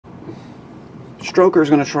Stroker's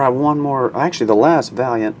going to try one more, actually the last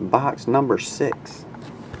Valiant, box number 6.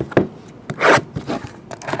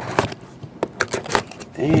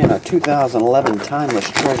 And a 2011 Timeless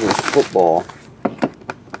Treasures football.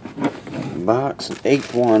 Box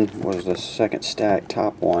 8th one was the second stack,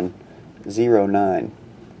 top one, 09.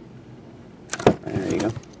 There you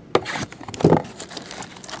go.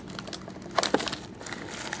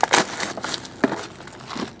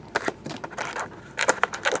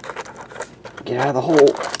 Get out of the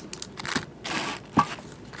hole.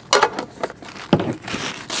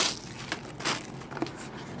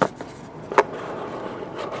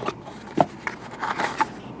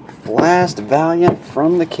 Last Valiant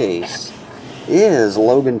from the case is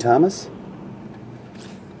Logan Thomas.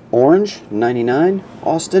 Orange, 99,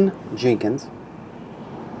 Austin Jenkins.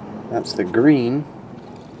 That's the green.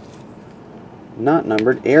 Not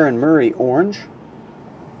numbered. Aaron Murray, orange.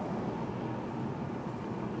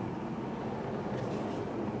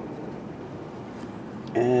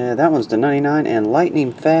 That one's the 99, and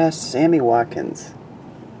Lightning Fast Sammy Watkins.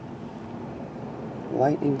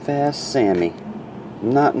 Lightning Fast Sammy.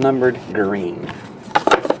 Not numbered, green.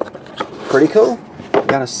 Pretty cool.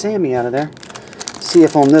 Got a Sammy out of there. See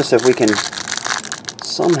if on this, if we can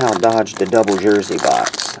somehow dodge the double jersey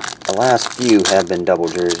box. The last few have been double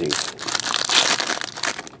jerseys.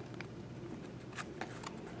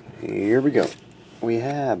 Here we go. We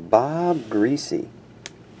have Bob Greasy.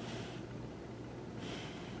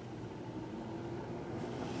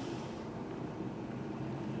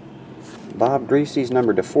 Bob Greasy's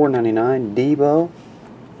numbered to 499. Debo,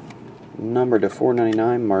 numbered to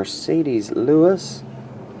 499. Mercedes Lewis.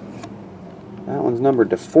 That one's numbered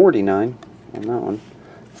to 49 on that one.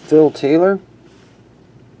 Phil Taylor.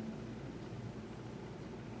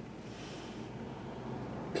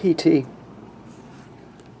 PT.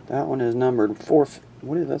 That one is numbered 4.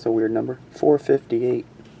 What is that's a weird number? 458.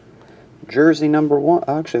 Jersey number 1.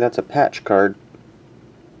 Actually, that's a patch card.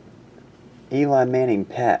 Eli Manning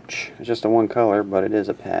patch. It's just a one color, but it is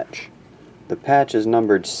a patch. The patch is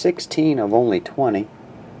numbered 16 of only 20.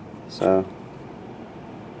 So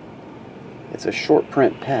it's a short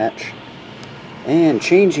print patch. And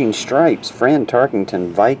changing stripes, Fran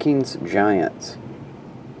Tarkington, Vikings, Giants.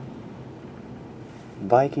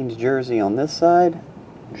 Vikings jersey on this side,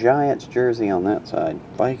 Giants jersey on that side.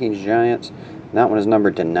 Vikings, Giants. That one is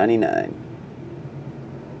numbered to 99.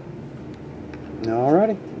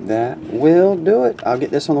 Alrighty, that will do it. I'll get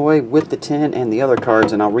this on the way with the 10 and the other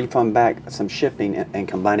cards, and I'll refund back some shipping and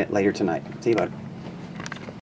combine it later tonight. See you later.